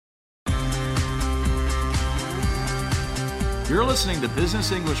You're listening to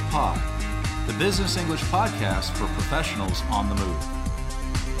Business English Pod, the business English podcast for professionals on the move.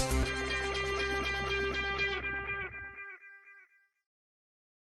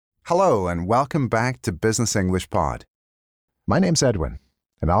 Hello, and welcome back to Business English Pod. My name's Edwin,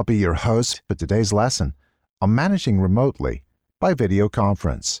 and I'll be your host for today's lesson on managing remotely by video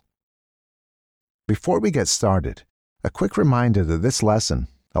conference. Before we get started, a quick reminder that this lesson,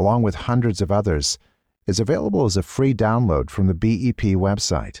 along with hundreds of others, is available as a free download from the BEP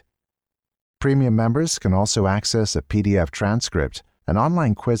website. Premium members can also access a PDF transcript and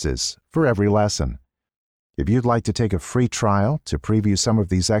online quizzes for every lesson. If you'd like to take a free trial to preview some of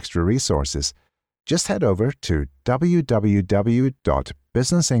these extra resources, just head over to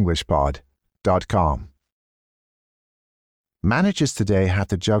www.businessenglishpod.com. Managers today have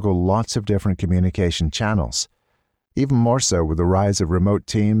to juggle lots of different communication channels, even more so with the rise of remote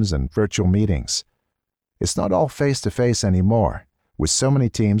teams and virtual meetings. It's not all face-to-face anymore, with so many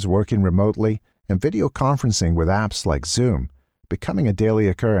teams working remotely and video conferencing with apps like Zoom becoming a daily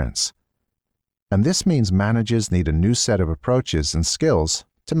occurrence. And this means managers need a new set of approaches and skills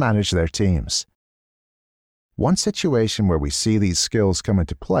to manage their teams. One situation where we see these skills come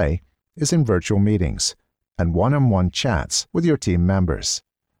into play is in virtual meetings and one-on-one chats with your team members.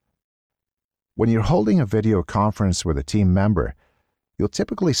 When you're holding a video conference with a team member, you'll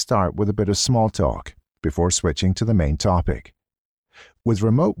typically start with a bit of small talk before switching to the main topic. With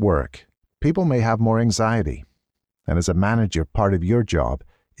remote work, people may have more anxiety, and as a manager, part of your job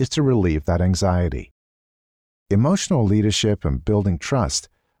is to relieve that anxiety. Emotional leadership and building trust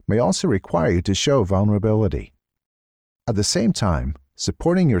may also require you to show vulnerability. At the same time,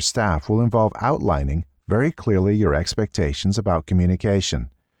 supporting your staff will involve outlining very clearly your expectations about communication.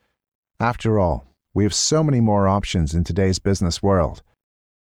 After all, we have so many more options in today's business world.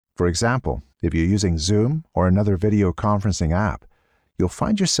 For example, if you're using Zoom or another video conferencing app, you'll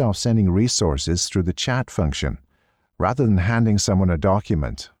find yourself sending resources through the chat function, rather than handing someone a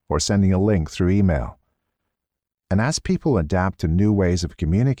document or sending a link through email. And as people adapt to new ways of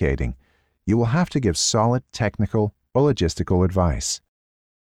communicating, you will have to give solid technical or logistical advice.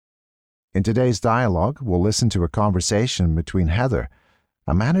 In today's dialogue, we'll listen to a conversation between Heather,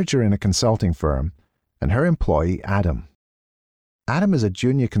 a manager in a consulting firm, and her employee Adam. Adam is a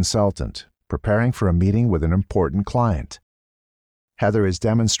junior consultant preparing for a meeting with an important client. Heather is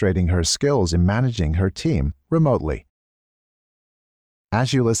demonstrating her skills in managing her team remotely.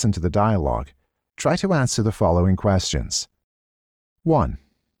 As you listen to the dialogue, try to answer the following questions. 1.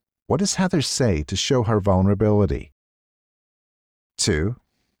 What does Heather say to show her vulnerability? 2.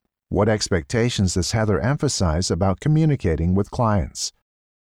 What expectations does Heather emphasize about communicating with clients?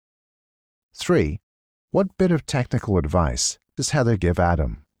 3. What bit of technical advice does Heather give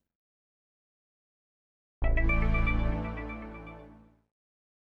Adam?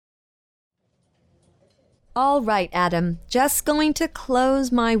 All right, Adam. Just going to close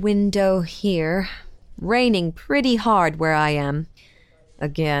my window here. Raining pretty hard where I am.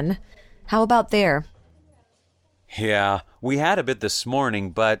 Again. How about there? Yeah, we had a bit this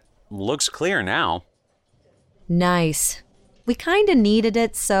morning, but looks clear now. Nice. We kinda needed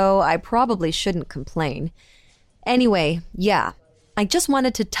it, so I probably shouldn't complain. Anyway, yeah, I just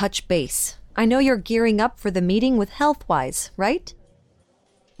wanted to touch base. I know you're gearing up for the meeting with HealthWise, right?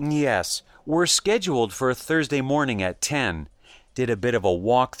 Yes, we're scheduled for Thursday morning at 10. Did a bit of a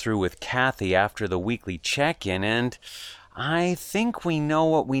walkthrough with Kathy after the weekly check-in, and I think we know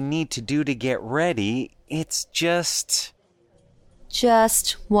what we need to do to get ready. It's just...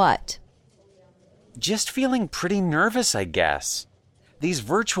 Just what? Just feeling pretty nervous, I guess. These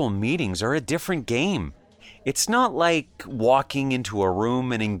virtual meetings are a different game. It's not like walking into a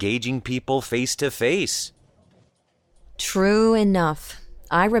room and engaging people face to face. True enough.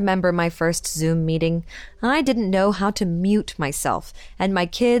 I remember my first Zoom meeting. I didn't know how to mute myself, and my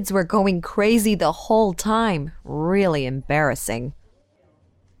kids were going crazy the whole time. Really embarrassing.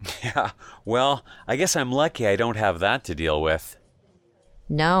 Yeah, well, I guess I'm lucky I don't have that to deal with.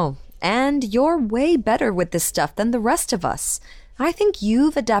 No, and you're way better with this stuff than the rest of us. I think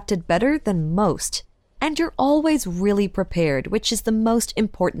you've adapted better than most. And you're always really prepared, which is the most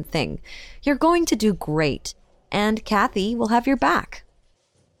important thing. You're going to do great. And Kathy will have your back.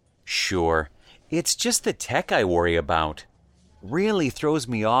 Sure. It's just the tech I worry about. Really throws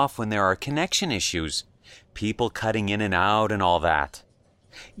me off when there are connection issues. People cutting in and out and all that.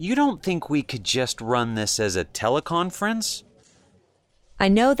 You don't think we could just run this as a teleconference? I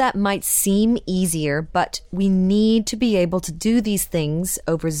know that might seem easier, but we need to be able to do these things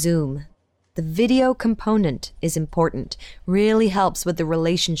over Zoom. The video component is important, really helps with the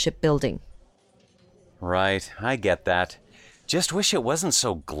relationship building. Right, I get that. Just wish it wasn't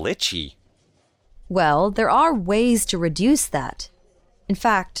so glitchy. Well, there are ways to reduce that. In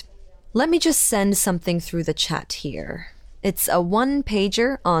fact, let me just send something through the chat here. It's a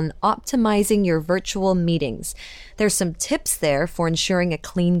one-pager on optimizing your virtual meetings. There's some tips there for ensuring a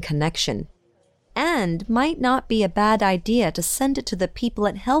clean connection. And might not be a bad idea to send it to the people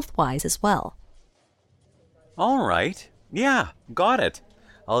at HealthWise as well. All right. Yeah, got it.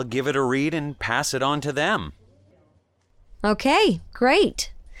 I'll give it a read and pass it on to them. Okay,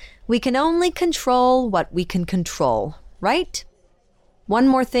 great. We can only control what we can control, right? One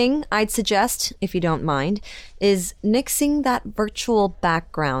more thing I'd suggest, if you don't mind, is nixing that virtual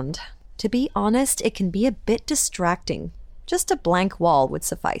background. To be honest, it can be a bit distracting. Just a blank wall would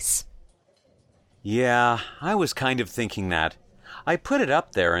suffice. Yeah, I was kind of thinking that. I put it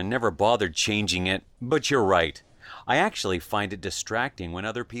up there and never bothered changing it, but you're right. I actually find it distracting when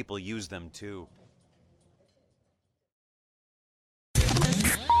other people use them too.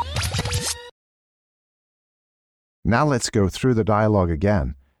 Now let's go through the dialogue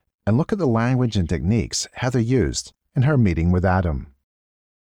again and look at the language and techniques Heather used in her meeting with Adam.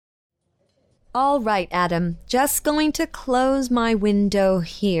 All right, Adam. Just going to close my window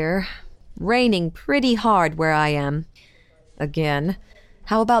here. Raining pretty hard where I am. Again.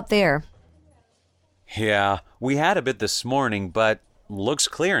 How about there? Yeah, we had a bit this morning, but looks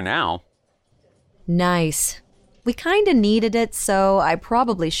clear now. Nice. We kinda needed it, so I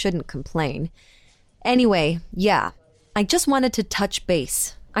probably shouldn't complain. Anyway, yeah, I just wanted to touch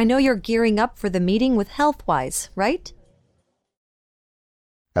base. I know you're gearing up for the meeting with HealthWise, right?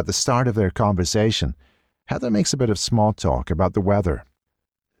 At the start of their conversation, Heather makes a bit of small talk about the weather.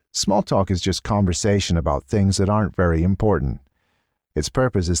 Small talk is just conversation about things that aren't very important. Its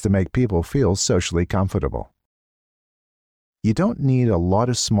purpose is to make people feel socially comfortable. You don't need a lot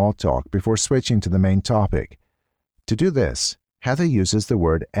of small talk before switching to the main topic. To do this, Heather uses the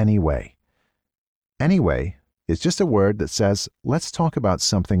word anyway. Anyway is just a word that says, let's talk about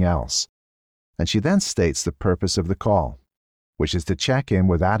something else. And she then states the purpose of the call, which is to check in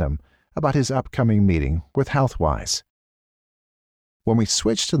with Adam about his upcoming meeting with HealthWise. When we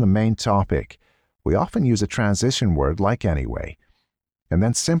switch to the main topic, we often use a transition word like anyway, and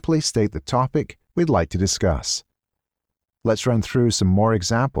then simply state the topic we'd like to discuss. Let's run through some more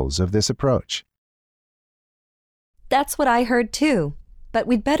examples of this approach. That's what I heard too, but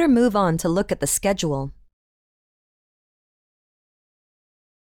we'd better move on to look at the schedule.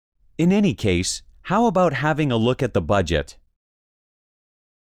 In any case, how about having a look at the budget?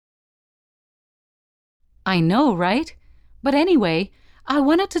 I know, right? But anyway, I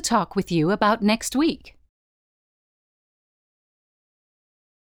wanted to talk with you about next week.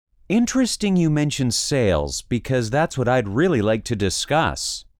 Interesting you mentioned sales, because that's what I'd really like to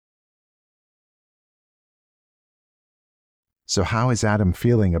discuss. So how is Adam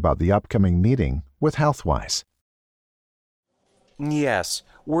feeling about the upcoming meeting with HealthWise? Yes,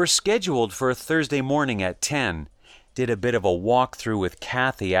 we're scheduled for Thursday morning at 10. Did a bit of a walkthrough with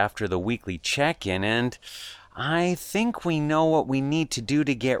Kathy after the weekly check-in, and I think we know what we need to do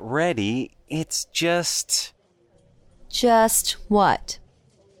to get ready. It's just... Just what?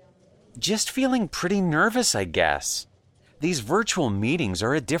 Just feeling pretty nervous, I guess. These virtual meetings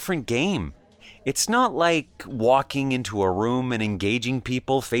are a different game. It's not like walking into a room and engaging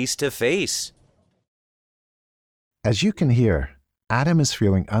people face to face. As you can hear, Adam is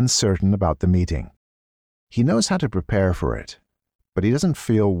feeling uncertain about the meeting. He knows how to prepare for it, but he doesn't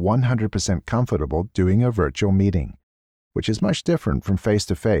feel 100% comfortable doing a virtual meeting, which is much different from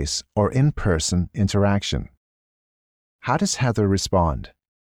face-to-face or in-person interaction. How does Heather respond?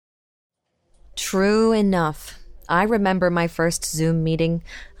 True enough. I remember my first Zoom meeting.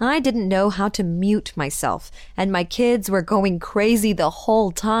 I didn't know how to mute myself, and my kids were going crazy the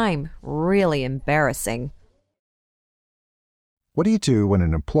whole time. Really embarrassing. What do you do when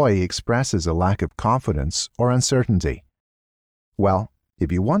an employee expresses a lack of confidence or uncertainty? Well, if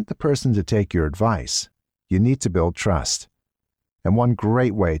you want the person to take your advice, you need to build trust. And one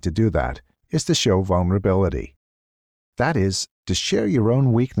great way to do that is to show vulnerability. That is, to share your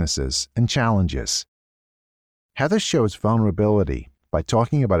own weaknesses and challenges. Heather shows vulnerability by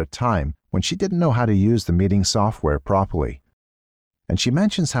talking about a time when she didn't know how to use the meeting software properly. And she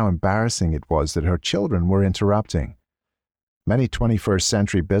mentions how embarrassing it was that her children were interrupting. Many 21st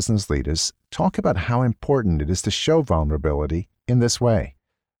century business leaders talk about how important it is to show vulnerability in this way.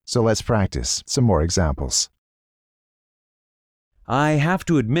 So let's practice some more examples. I have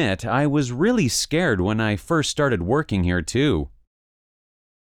to admit, I was really scared when I first started working here too.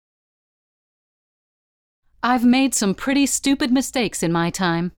 I've made some pretty stupid mistakes in my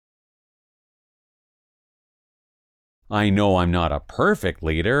time. I know I'm not a perfect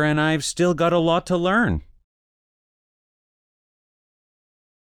leader, and I've still got a lot to learn.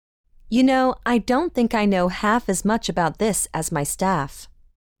 You know, I don't think I know half as much about this as my staff.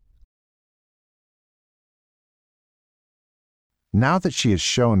 Now that she has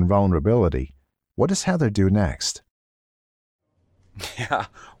shown vulnerability, what does Heather do next? Yeah,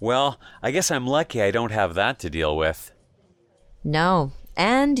 well, I guess I'm lucky I don't have that to deal with. No,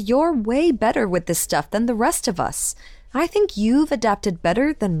 and you're way better with this stuff than the rest of us. I think you've adapted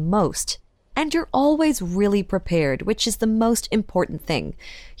better than most. And you're always really prepared, which is the most important thing.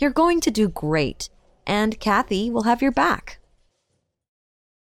 You're going to do great, and Kathy will have your back.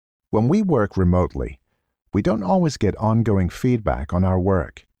 When we work remotely, we don't always get ongoing feedback on our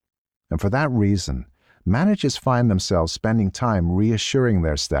work. And for that reason, managers find themselves spending time reassuring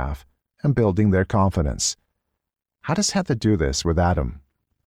their staff and building their confidence. How does Heather do this with Adam?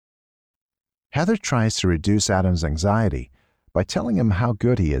 Heather tries to reduce Adam's anxiety by telling him how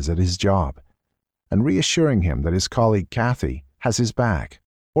good he is at his job and reassuring him that his colleague Kathy has his back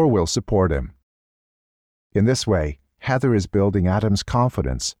or will support him. In this way, Heather is building Adam's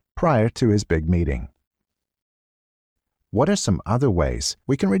confidence prior to his big meeting. What are some other ways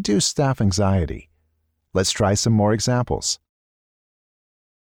we can reduce staff anxiety? Let's try some more examples.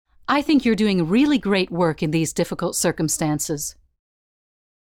 I think you're doing really great work in these difficult circumstances.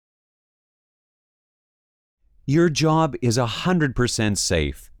 Your job is 100%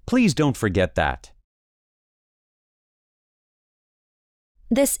 safe. Please don't forget that.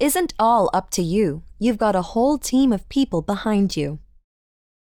 This isn't all up to you. You've got a whole team of people behind you.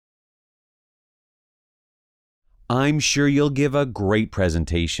 I'm sure you'll give a great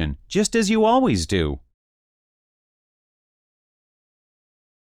presentation, just as you always do.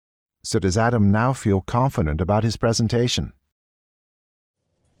 So does Adam now feel confident about his presentation?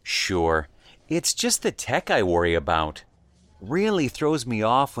 Sure. It's just the tech I worry about. Really throws me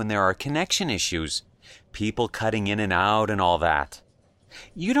off when there are connection issues, people cutting in and out and all that.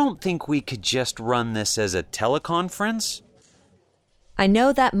 You don't think we could just run this as a teleconference? I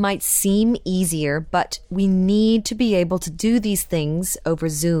know that might seem easier, but we need to be able to do these things over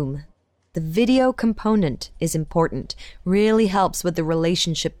Zoom. The video component is important, really helps with the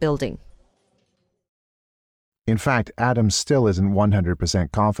relationship building. In fact, Adam still isn't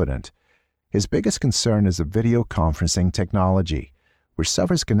 100% confident. His biggest concern is the video conferencing technology, which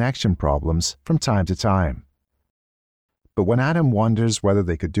suffers connection problems from time to time. But when Adam wonders whether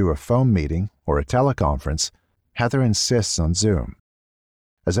they could do a phone meeting or a teleconference, Heather insists on Zoom.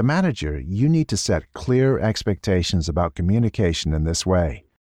 As a manager, you need to set clear expectations about communication in this way.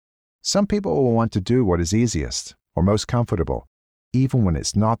 Some people will want to do what is easiest or most comfortable, even when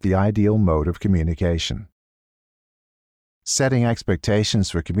it's not the ideal mode of communication. Setting expectations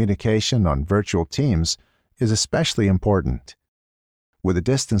for communication on virtual teams is especially important. With a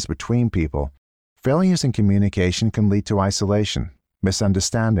distance between people, failures in communication can lead to isolation,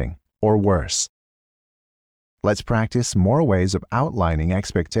 misunderstanding, or worse. Let's practice more ways of outlining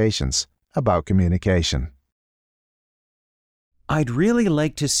expectations about communication. I'd really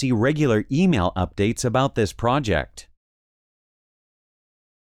like to see regular email updates about this project.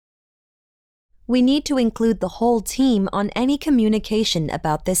 We need to include the whole team on any communication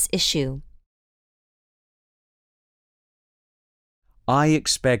about this issue. I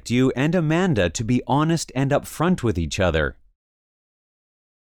expect you and Amanda to be honest and upfront with each other.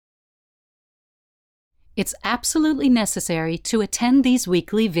 It's absolutely necessary to attend these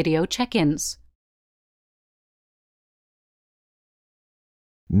weekly video check-ins.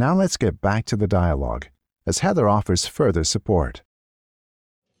 Now let's get back to the dialogue, as Heather offers further support.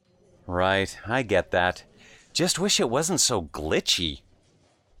 Right, I get that. Just wish it wasn't so glitchy.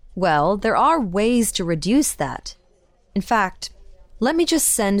 Well, there are ways to reduce that. In fact, let me just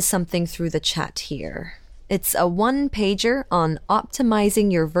send something through the chat here. It's a one-pager on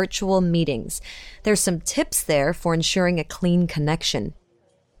optimizing your virtual meetings. There's some tips there for ensuring a clean connection.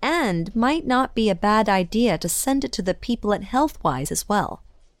 And might not be a bad idea to send it to the people at HealthWise as well.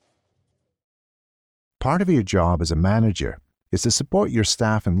 Part of your job as a manager is to support your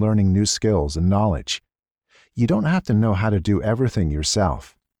staff in learning new skills and knowledge. You don't have to know how to do everything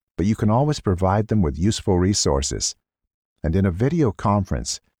yourself, but you can always provide them with useful resources. And in a video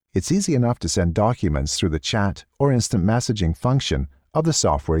conference, it's easy enough to send documents through the chat or instant messaging function of the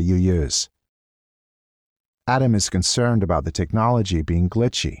software you use. Adam is concerned about the technology being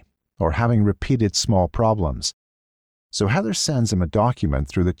glitchy or having repeated small problems. So Heather sends him a document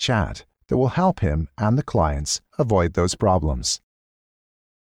through the chat that will help him and the clients avoid those problems.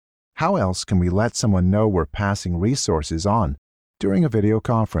 How else can we let someone know we're passing resources on during a video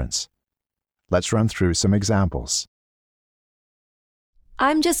conference? Let's run through some examples.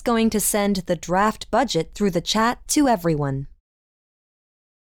 I'm just going to send the draft budget through the chat to everyone.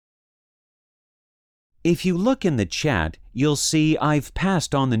 If you look in the chat, you'll see I've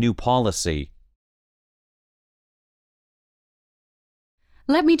passed on the new policy.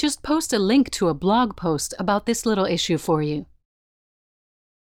 Let me just post a link to a blog post about this little issue for you.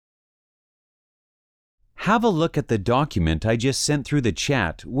 Have a look at the document I just sent through the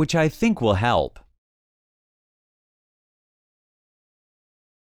chat, which I think will help.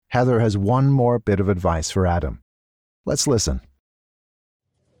 Heather has one more bit of advice for Adam. Let's listen.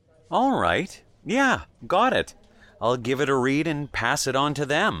 All right. Yeah, got it. I'll give it a read and pass it on to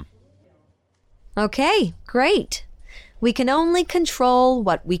them. Okay, great. We can only control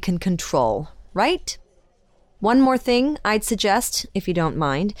what we can control, right? One more thing I'd suggest, if you don't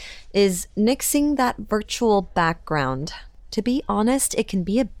mind, is nixing that virtual background. To be honest, it can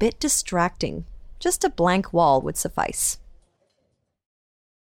be a bit distracting. Just a blank wall would suffice.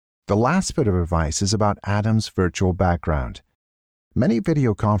 The last bit of advice is about Adam's virtual background. Many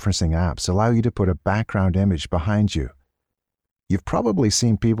video conferencing apps allow you to put a background image behind you. You've probably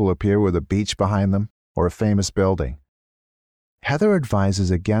seen people appear with a beach behind them or a famous building. Heather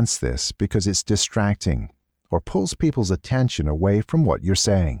advises against this because it's distracting or pulls people's attention away from what you're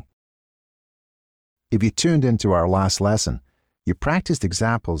saying. If you tuned into our last lesson, you practiced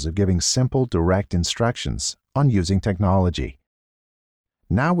examples of giving simple, direct instructions on using technology.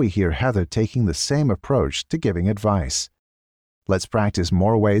 Now we hear Heather taking the same approach to giving advice. Let's practice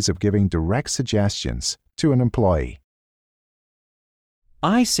more ways of giving direct suggestions to an employee.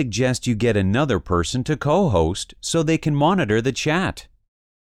 I suggest you get another person to co-host so they can monitor the chat.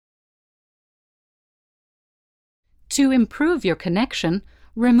 To improve your connection,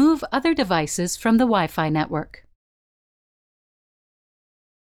 remove other devices from the Wi-Fi network.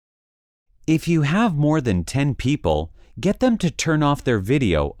 If you have more than 10 people, get them to turn off their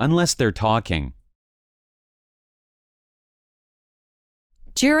video unless they're talking.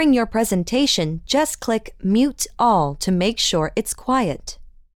 During your presentation, just click Mute All to make sure it's quiet.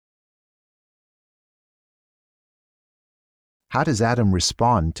 How does Adam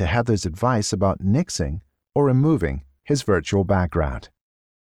respond to Heather's advice about nixing or removing his virtual background?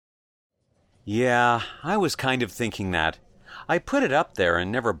 Yeah, I was kind of thinking that. I put it up there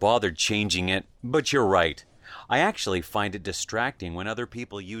and never bothered changing it, but you're right. I actually find it distracting when other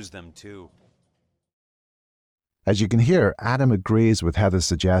people use them too. As you can hear, Adam agrees with Heather's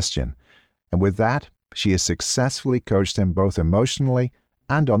suggestion, and with that, she has successfully coached him both emotionally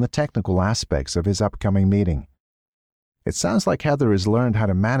and on the technical aspects of his upcoming meeting. It sounds like Heather has learned how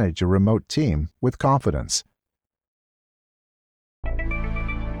to manage a remote team with confidence.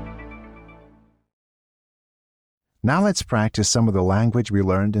 Now let's practice some of the language we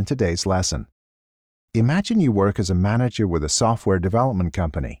learned in today's lesson. Imagine you work as a manager with a software development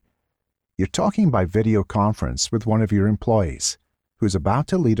company. You're talking by video conference with one of your employees, who's about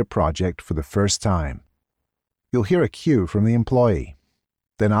to lead a project for the first time. You'll hear a cue from the employee.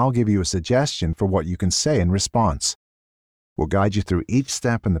 Then I'll give you a suggestion for what you can say in response. We'll guide you through each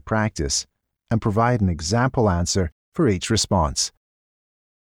step in the practice and provide an example answer for each response.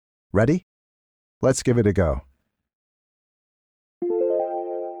 Ready? Let's give it a go.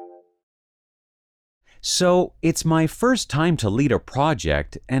 So, it's my first time to lead a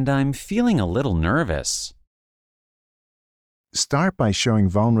project, and I'm feeling a little nervous. Start by showing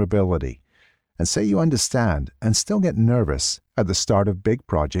vulnerability and say you understand and still get nervous at the start of big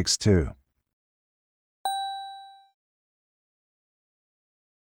projects too.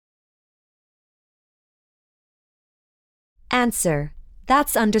 Answer: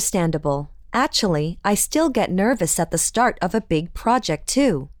 That's understandable. Actually, I still get nervous at the start of a big project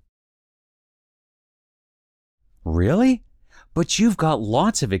too. Really? But you've got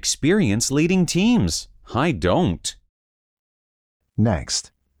lots of experience leading teams. I don't.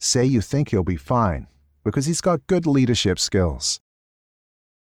 Next, say you think he'll be fine because he's got good leadership skills.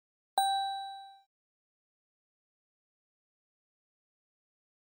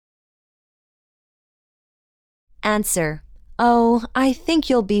 Answer: Oh, I think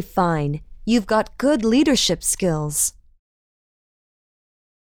you'll be fine. You've got good leadership skills.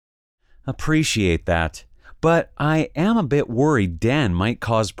 Appreciate that. But I am a bit worried Dan might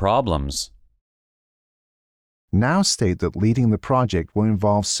cause problems. Now state that leading the project will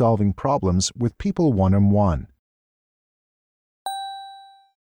involve solving problems with people one-on-one.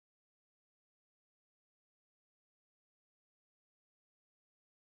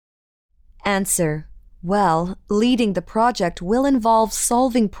 Answer: Well, leading the project will involve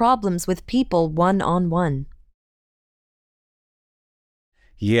solving problems with people one-on-one.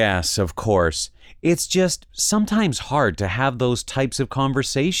 Yes, of course. It's just sometimes hard to have those types of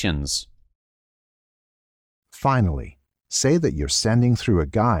conversations. Finally, say that you're sending through a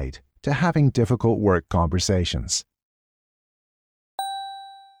guide to having difficult work conversations.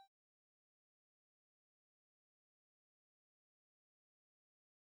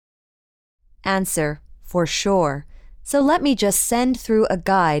 Answer: for sure. So let me just send through a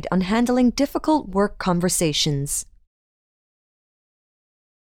guide on handling difficult work conversations.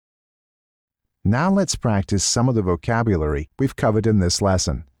 Now let's practice some of the vocabulary we've covered in this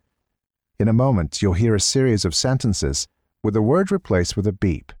lesson. In a moment, you'll hear a series of sentences with a word replaced with a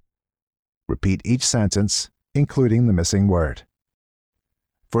beep. Repeat each sentence, including the missing word.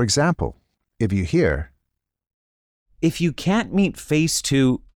 For example, if you hear, If you can't meet face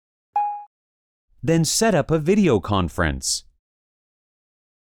to, then set up a video conference.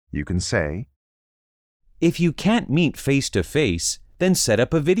 you can say, If you can't meet face to face, then set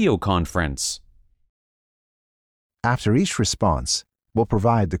up a video conference. after each response, we'll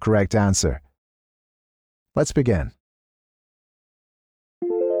provide the correct answer. Let's begin.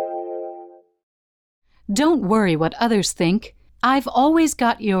 Don't worry what others think. I've always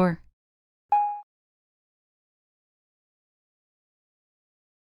got your.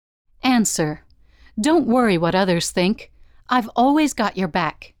 Answer: Don't worry what others think. I've always got your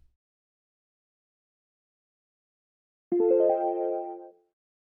back.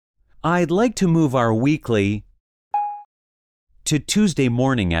 I'd like to move our weekly to Tuesday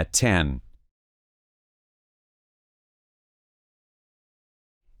morning at 10.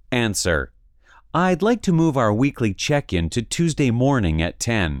 Answer: I'd like to move our weekly check-in to Tuesday morning at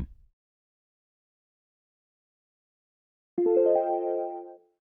 10.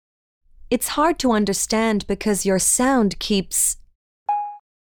 It's hard to understand because your sound keeps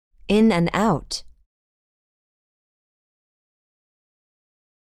in and out.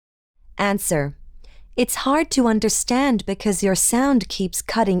 Answer: It's hard to understand because your sound keeps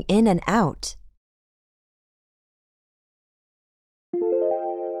cutting in and out.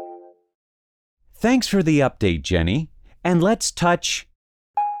 Thanks for the update, Jenny. And let's touch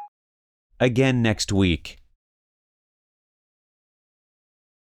again next week.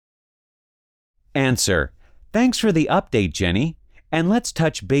 Answer: Thanks for the update, Jenny. And let's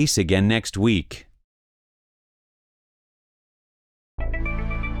touch base again next week.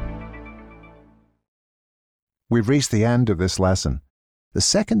 We've reached the end of this lesson, the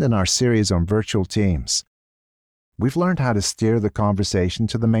second in our series on virtual teams. We've learned how to steer the conversation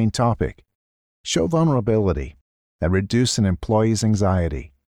to the main topic, show vulnerability, and reduce an employee's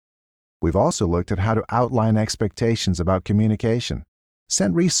anxiety. We've also looked at how to outline expectations about communication,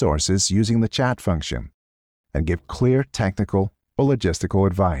 send resources using the chat function, and give clear technical or logistical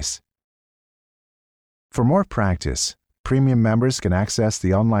advice. For more practice, Premium members can access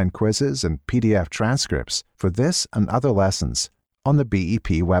the online quizzes and PDF transcripts for this and other lessons on the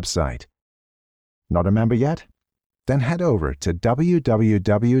BEP website. Not a member yet? Then head over to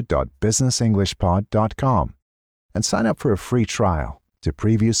www.businessenglishpod.com and sign up for a free trial to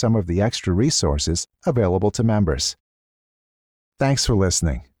preview some of the extra resources available to members. Thanks for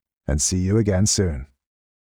listening, and see you again soon.